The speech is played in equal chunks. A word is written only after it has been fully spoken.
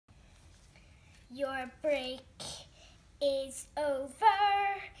Your break is over.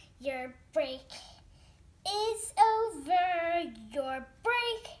 Your break is over. Your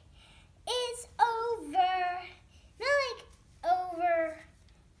break is over. Not like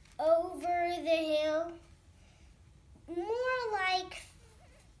over the hill. More like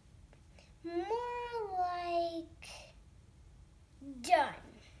done.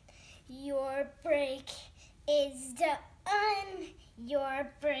 Your break is done.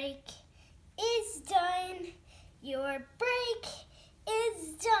 Your break is done. Your break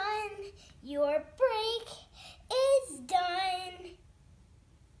is done. Your break is done.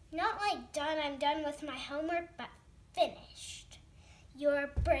 Not like done, I'm done with my homework, but finished. Your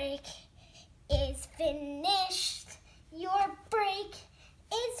break is finished. Your break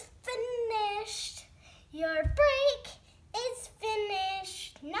is finished. Your break is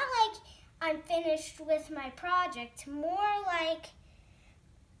finished. Not like I'm finished with my project, more like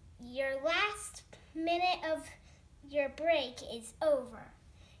your last minute of your break is over.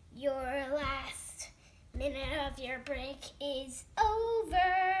 Your last minute of your break is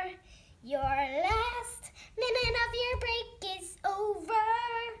over. Your last minute of your break is over.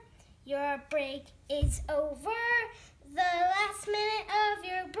 Your break is over.